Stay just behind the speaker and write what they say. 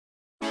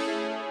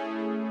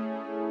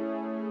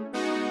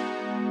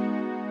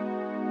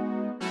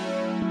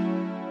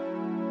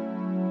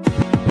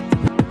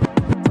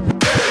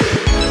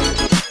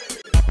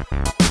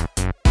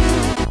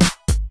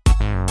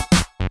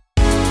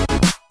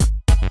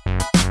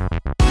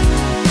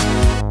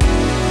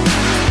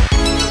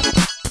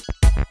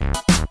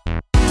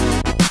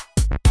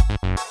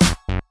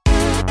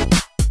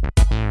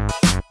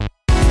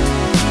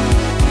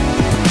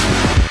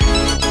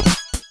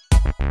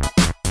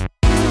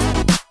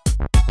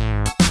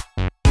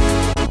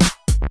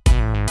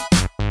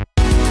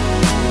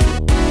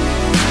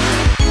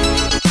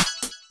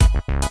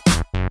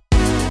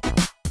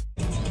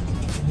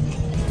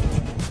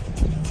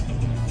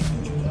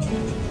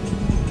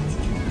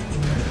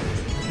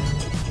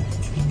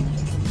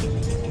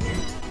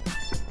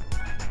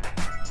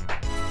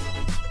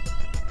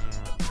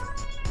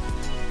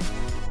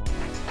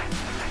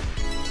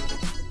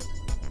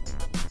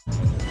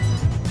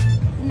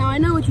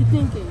you're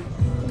thinking,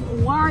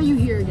 why are you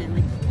here again?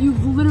 Like,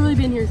 you've literally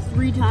been here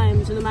 3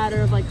 times in a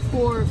matter of like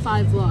 4 or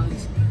 5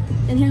 vlogs.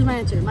 And here's my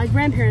answer. My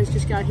grandparents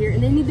just got here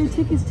and they need their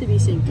tickets to be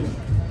synced.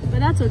 But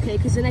that's okay,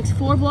 because the next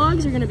 4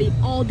 vlogs are gonna be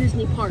all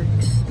Disney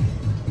parks.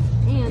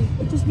 And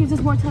it just gives us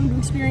more time to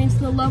experience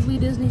the lovely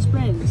Disney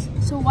Springs.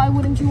 So why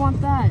wouldn't you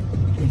want that?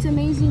 It's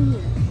amazing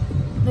here.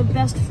 The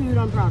best food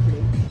on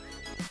property.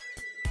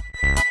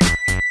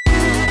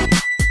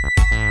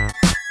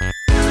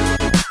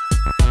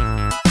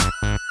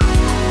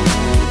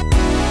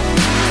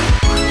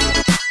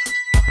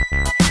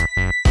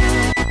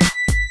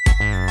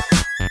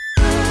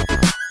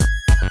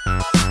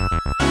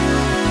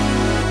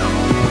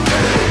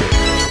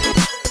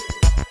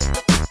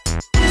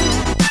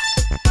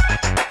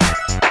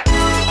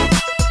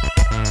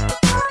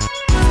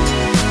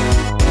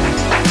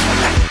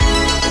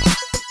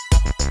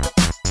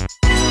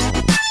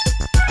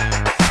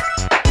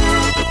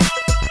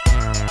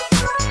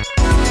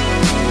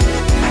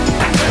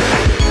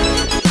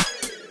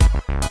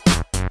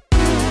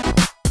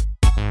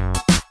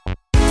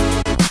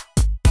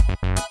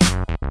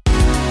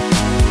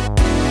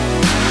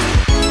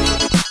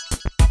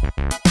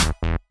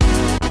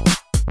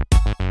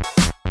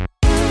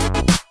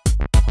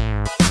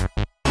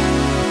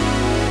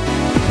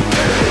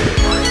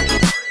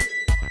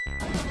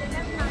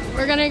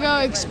 We're gonna go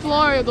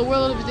explore the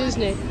world of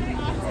Disney.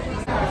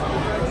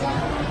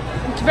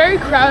 It's very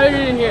crowded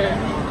in here.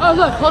 Oh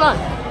look, hold on.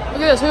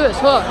 Look at this, look at this,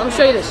 hold on, I'm gonna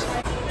show you this.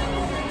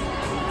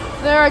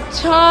 There are a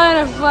ton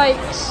of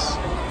lights.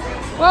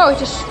 Whoa, it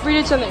just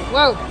redid something.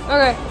 Whoa,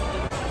 okay.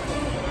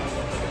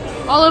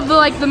 All of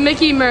the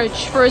Mickey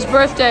merch for his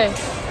birthday.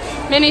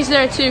 Minnie's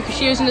there too, because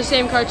she was in the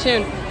same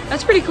cartoon.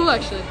 That's pretty cool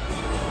actually.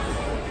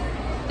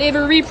 They have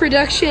a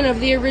reproduction of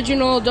the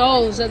original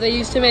dolls that they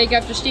used to make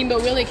after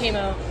Steamboat Willie came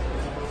out.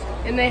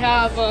 And they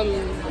have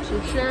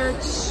some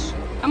shirts.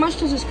 How much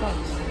does this cost?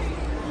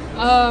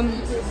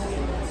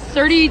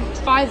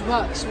 35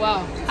 bucks,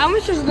 wow. How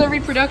much is the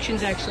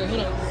reproductions actually?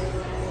 Hold on.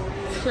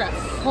 Crap,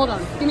 hold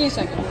on, give me a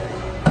second.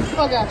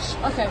 Oh gosh,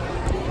 okay.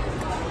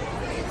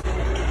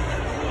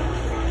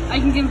 I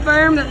can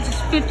confirm that this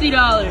is $50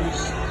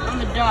 on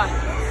the dot.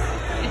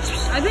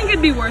 I think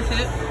it'd be worth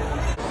it.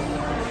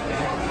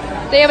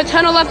 They have a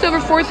ton of leftover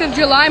 4th of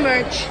July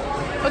merch,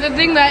 but the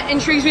thing that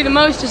intrigues me the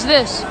most is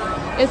this.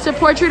 It's a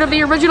portrait of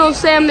the original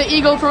Sam the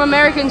Eagle from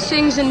American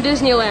Sings in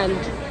Disneyland.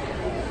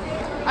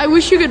 I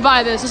wish you could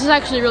buy this. This is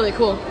actually really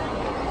cool.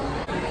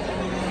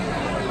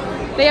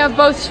 They have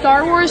both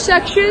Star Wars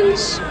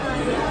sections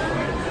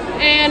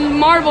and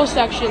Marvel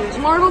sections.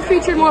 Marvel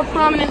featured more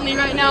prominently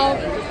right now,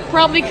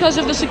 probably because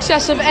of the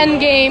success of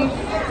Endgame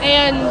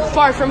and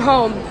Far From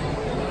Home.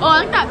 Oh,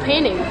 I like that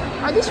painting.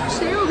 Are these for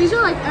sale? These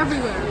are like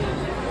everywhere.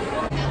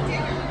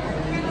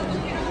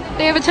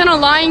 They have a ton of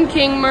Lion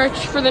King merch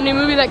for the new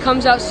movie that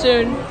comes out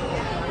soon.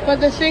 But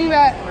the thing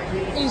that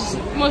is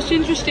most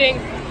interesting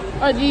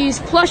are these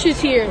plushes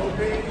here.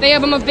 They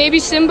have them of baby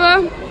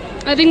Simba.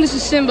 I think this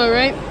is Simba,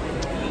 right?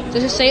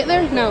 Does it say it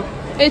there? No.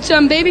 It's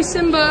baby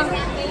Simba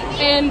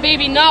and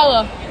baby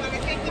Nala.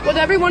 What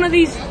every one of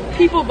these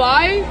people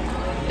buy,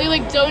 they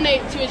like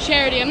donate to a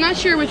charity. I'm not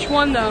sure which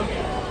one though.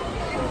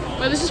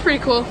 But this is pretty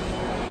cool.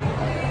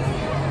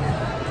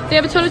 They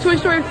have a ton of Toy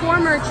Story 4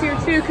 merch here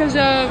too because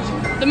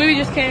the movie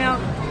just came out.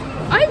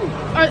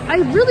 I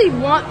really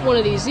want one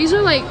of these. These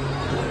are like,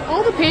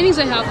 all the paintings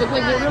I have look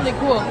like they're really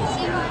cool.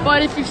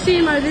 But if you've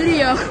seen my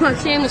video,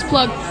 shameless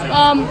plug,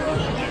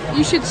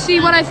 you should see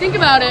what I think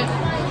about it.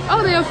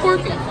 Oh, they have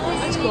Forky.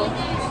 That's cool.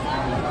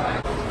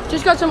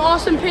 Just got some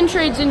awesome pin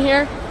trades in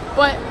here,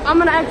 but I'm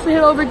gonna actually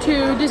head over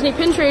to Disney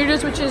Pin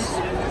Traders, which is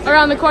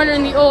around the corner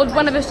in the old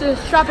Buena Vista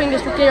shopping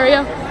district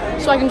area,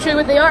 so I can show you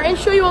what they are and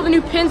show you all the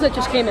new pins that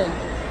just came in.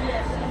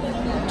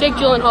 Jake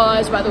Gyllenhaal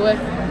eyes, by the way.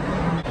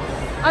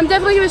 I'm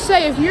definitely gonna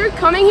say, if you're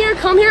coming here,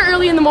 come here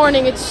early in the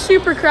morning. It's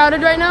super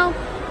crowded right now.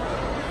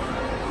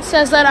 It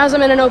says that as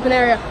I'm in an open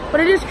area, but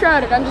it is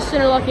crowded. I'm just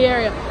in a lucky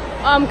area.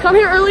 Come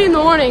here early in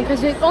the morning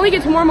because it only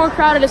gets more and more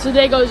crowded as the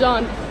day goes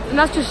on, and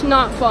that's just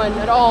not fun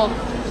at all.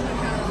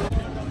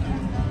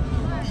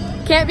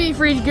 Can't beat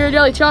free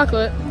Ghirardelli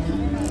chocolate.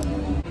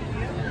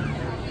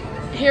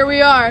 Here we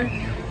are,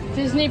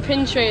 Disney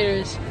Pin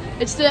Traders.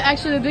 It's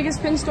actually the biggest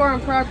pin store on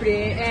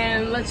property,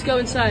 and let's go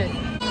inside.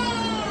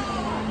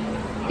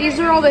 These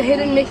are all the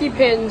hidden Mickey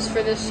pins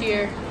for this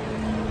year.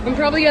 I'm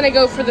probably gonna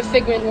go for the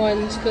Figment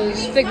ones,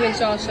 because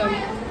Figment's awesome.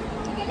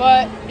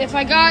 But if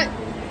I got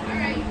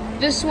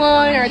this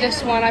one or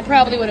this one, I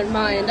probably wouldn't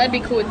mind. I'd be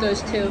cool with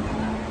those two.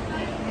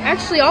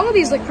 Actually, all of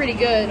these look pretty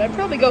good. I'd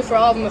probably go for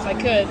all of them if I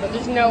could, but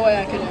there's no way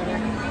I could ever.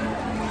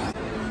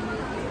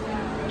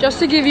 Just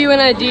to give you an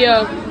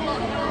idea,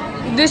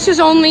 this is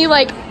only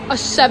like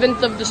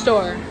 1/7 of the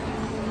store.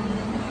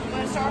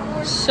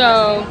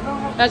 So,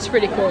 that's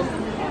pretty cool.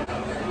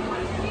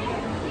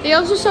 They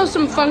also sell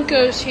some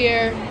Funkos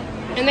here,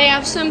 and they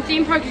have some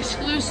theme park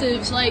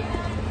exclusives like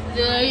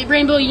the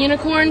Rainbow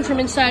Unicorn from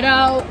Inside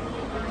Out,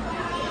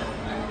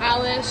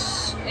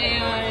 Alice,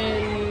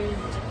 and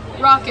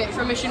Rocket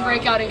from Mission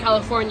Breakout in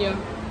California.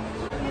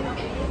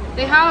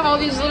 they have all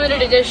these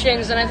limited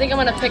editions, and I think I'm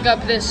gonna pick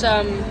up this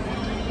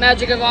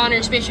Magic of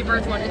Honor Spaceship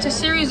Earth one. It's a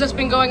series that's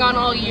been going on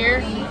all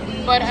year,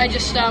 but I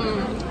just I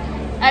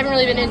haven't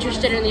really been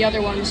interested in the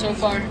other ones so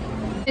far.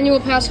 Annual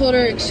pass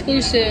holder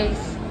exclusive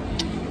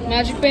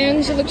Magic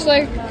bands, it looks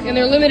like, and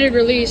they're limited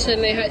release,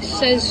 and it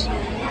says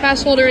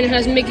pass holder and it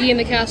has Mickey and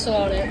the castle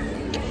on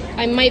it.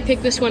 I might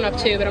pick this one up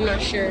too, but I'm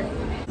not sure.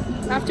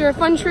 After a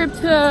fun trip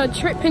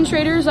to Pin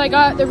Traders, I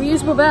got the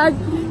reusable bag,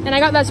 and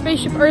I got that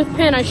Spaceship Earth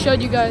pin I showed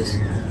you guys,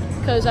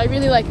 because I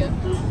really like it.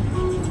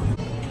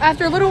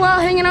 After a little while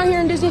hanging out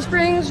here in Disney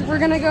Springs, we're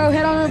gonna go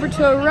head on over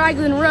to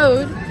Raglan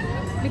Road,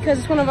 because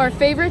it's one of our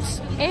favorites,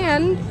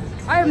 and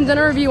I haven't done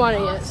a review on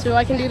it yet, so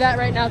I can do that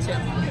right now too.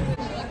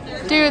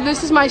 Dude,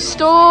 this is my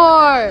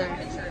store!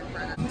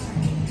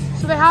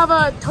 So they have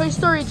a Toy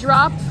Story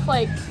drop,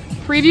 like,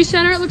 preview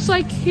center it looks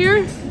like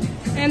here,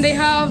 and they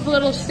have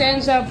little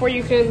stands up where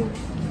you can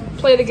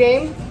play the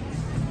game,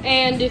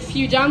 and if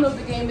you download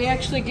the game, they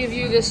actually give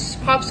you this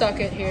pop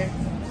socket here.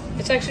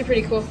 It's actually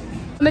pretty cool.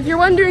 If you're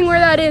wondering where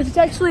that is, it's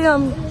actually,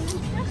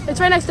 it's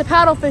right next to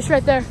Paddlefish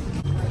right there.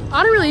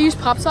 I don't really use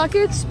pop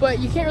sockets, but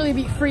you can't really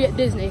be free at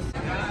Disney.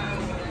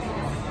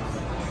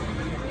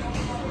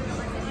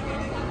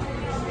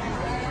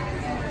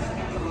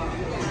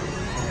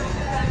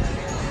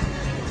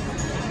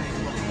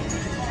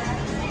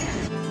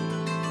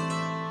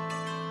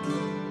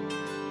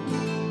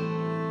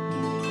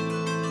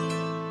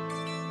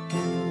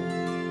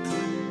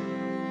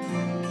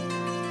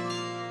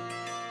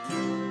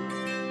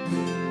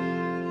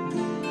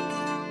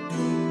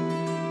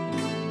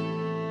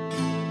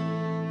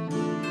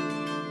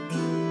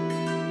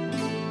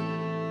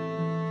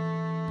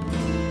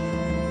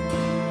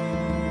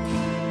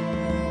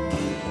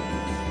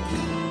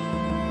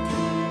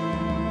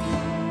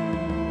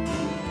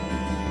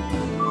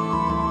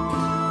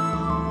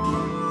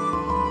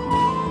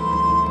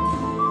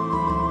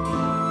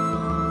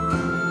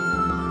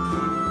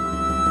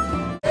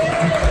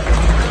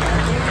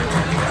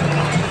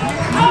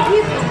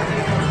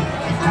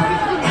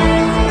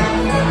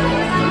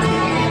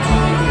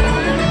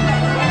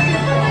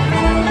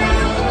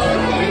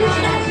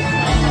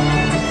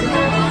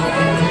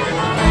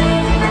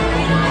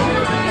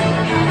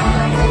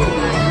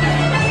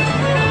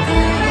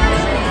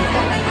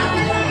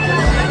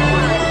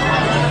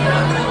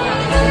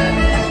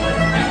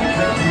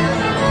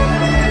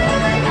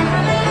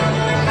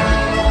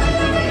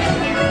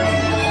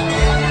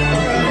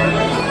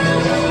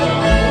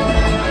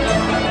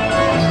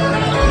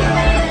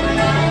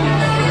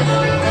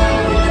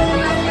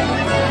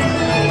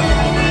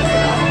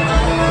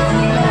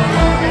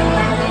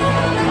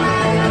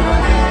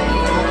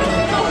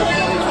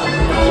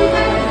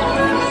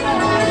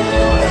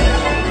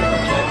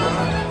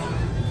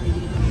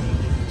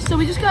 So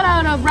we just got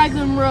out of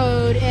Raglan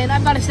Road, and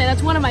I've got to say,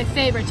 that's one of my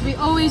favorites. We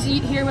always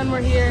eat here when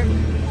we're here,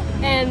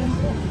 and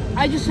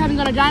I just haven't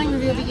done a dining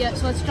review of it yet,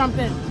 so let's jump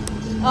in.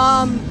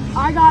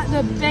 I got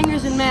the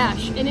bangers and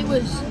mash, and it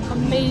was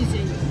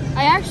amazing.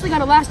 I actually got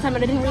it last time,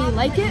 and I didn't really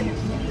like it,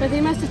 but they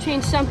must have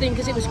changed something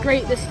because it was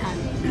great this time.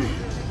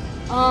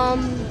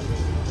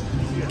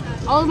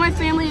 All of my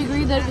family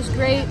agreed that it was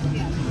great.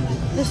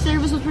 The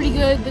service was pretty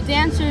good. The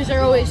dancers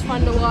are always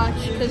fun to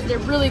watch because they're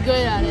really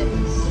good at it.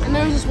 And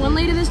there was this one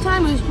lady this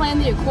time who was playing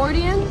the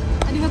accordion.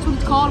 I think that's what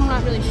it's called, I'm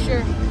not really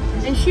sure.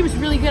 And she was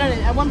really good at it.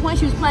 At one point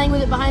she was playing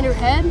with it behind her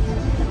head.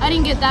 I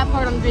didn't get that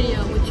part on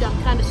video, which I'm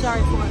kind of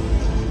sorry for.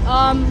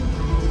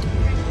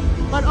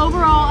 But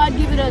overall, I'd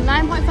give it a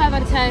 9.5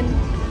 out of 10.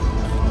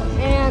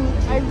 And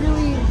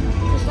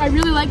I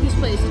really like this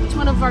place. It's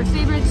one of our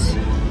favorites.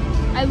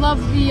 I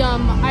love the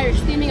Irish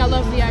theming. I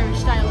love the Irish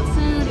style of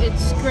food.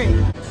 It's great.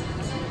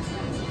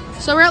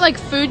 So we're at like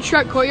Food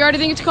Truck Courtyard, I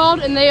think it's called,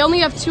 and they only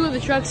have 2 of the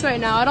trucks right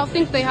now. I don't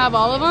think they have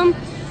all of them,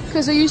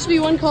 because there used to be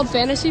one called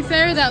Fantasy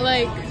Fair that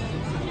like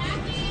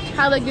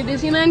had like the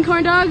Disneyland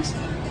corn dogs,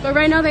 but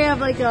right now they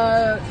have like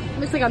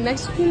looks like a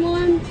Mexican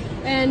one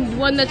and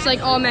one that's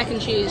like all mac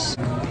and cheese.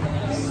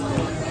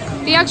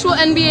 The actual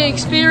NBA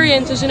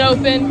experience isn't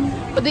open,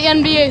 but the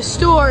NBA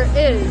store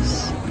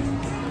is.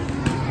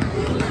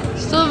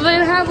 So they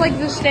have like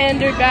the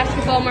standard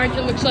basketball merch,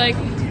 it looks like.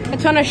 A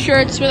ton of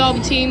shirts with all the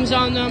teams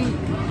on them.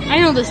 I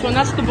know this one,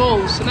 that's the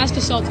Bulls, and that's the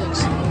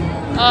Celtics.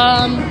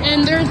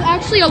 And there's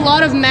actually a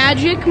lot of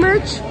Magic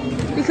merch,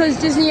 because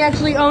Disney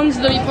actually owns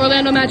the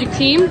Orlando Magic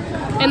team,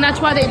 and that's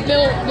why they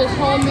built this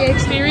whole NBA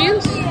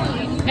experience.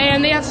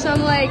 And they have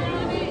some like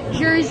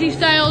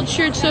jersey-styled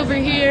shirts over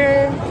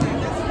here.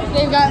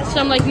 They've got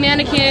some like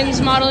mannequins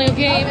modeling a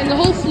game, and the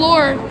whole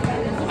floor,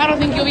 I don't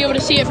think you'll be able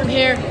to see it from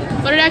here,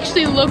 but it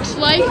actually looks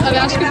like a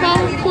basketball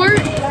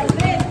court,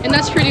 and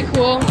that's pretty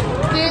cool.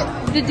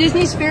 The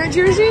Disney Spirit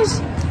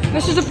jerseys,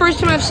 this is the first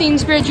time I've seen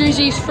Spirit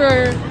jerseys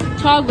for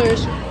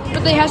toddlers, but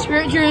they have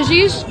Spirit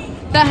jerseys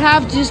that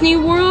have Disney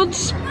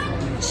Worlds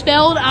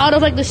spelled out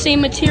of like the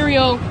same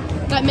material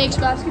that makes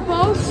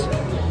basketballs,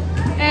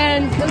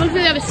 and it looks like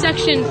they have a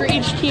section for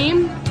each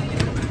team,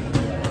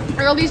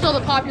 or at least all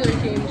the popular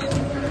teams.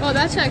 Oh,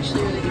 that's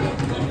actually really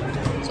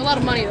cool. It's a lot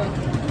of money though.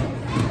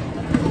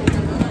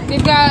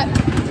 They've got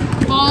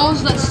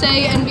balls that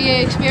say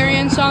NBA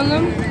Experience on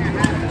them.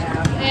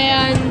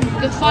 And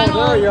the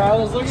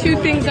final two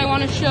things I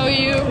want to show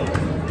you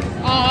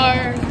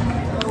are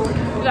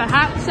the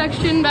hat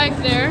section back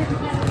there.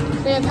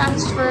 They have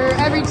hats for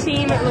every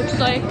team, it looks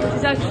like.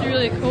 It's actually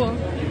really cool.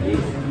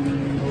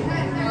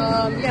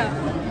 Yeah,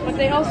 but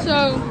they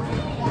also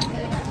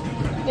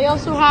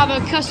have a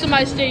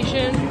customized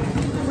station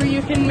where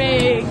you can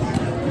make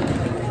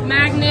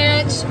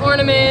magnets,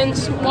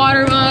 ornaments,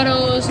 water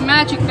bottles,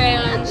 magic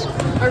bands,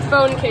 or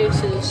phone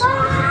cases.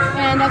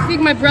 And I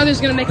think my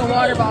brother's gonna make a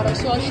water bottle,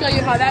 so I'll show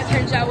you how that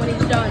turns out when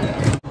he's done.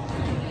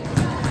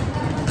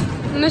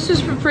 And this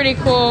is a pretty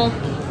cool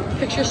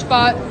picture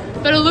spot,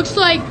 but it looks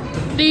like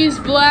these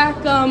black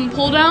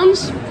pull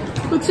downs,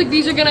 looks like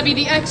these are gonna be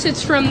the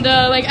exits from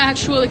the like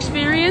actual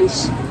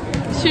experience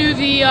to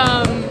the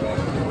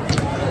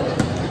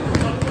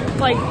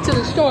to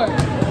the store.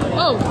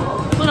 Oh,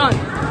 hold on.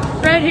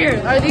 Right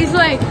here, are these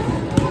like,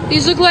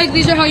 these look like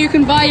these are how you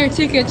can buy your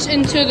tickets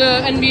into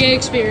the NBA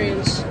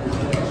Experience.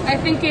 I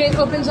think it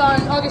opens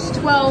on August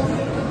 12th,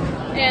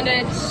 and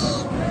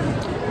it's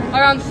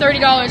around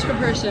 $30 per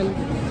person.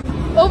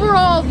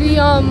 Overall, the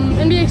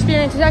NBA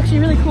Experience is actually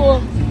really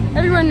cool.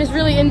 Everyone is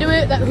really into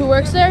it who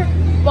works there,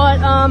 but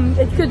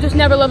it could just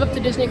never live up to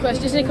Disney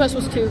Quest. Disney Quest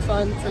was too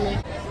fun for me.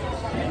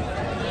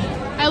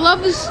 I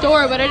love this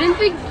store, but I didn't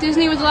think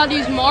Disney was allowed to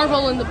use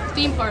Marvel in the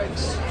theme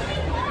parks.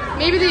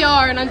 Maybe they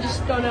are, and I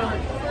just don't know.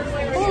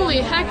 Holy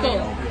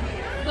heckle.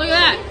 Look at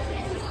that.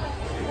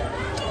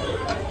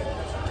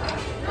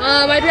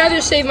 I'd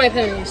rather save my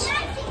pennies,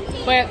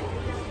 but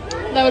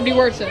that would be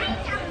worth it. Look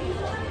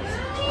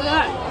at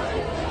that.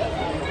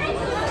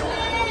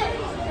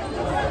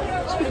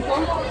 That's pretty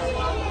cool.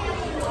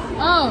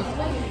 Oh.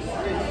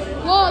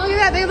 Whoa, look at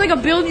that. They have like a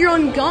build your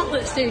own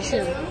gauntlet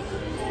station.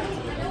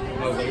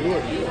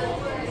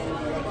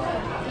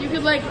 You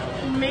could like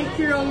make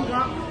your own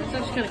gauntlet.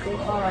 That's kind of cool.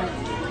 All right.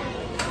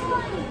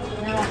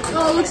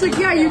 Oh, it looks like,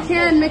 yeah, you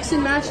can mix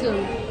and match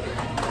them.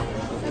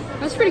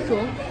 That's pretty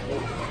cool.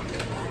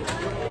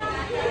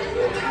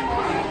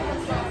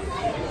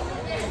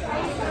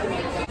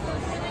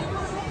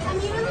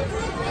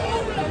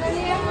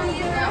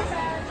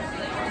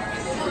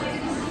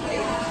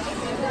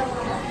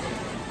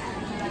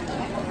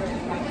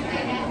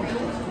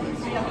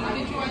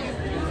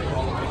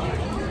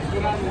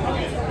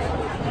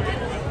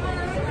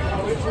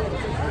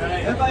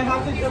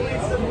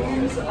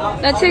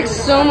 That takes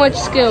so much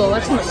skill.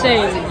 That's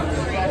insane.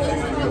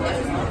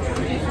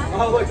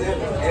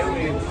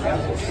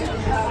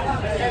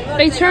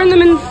 They turn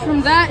them in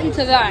from that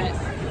into that.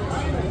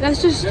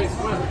 That's just,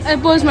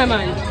 it blows my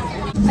mind.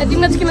 I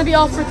think that's gonna be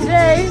all for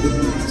today.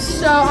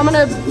 So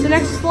the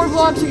next 4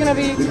 vlogs are gonna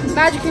be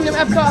Magic Kingdom,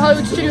 Epcot,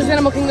 Hollywood Studios,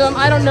 Animal Kingdom.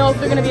 I don't know if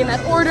they're gonna be in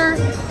that order,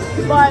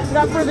 but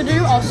without further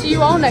ado, I'll see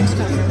you all next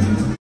time.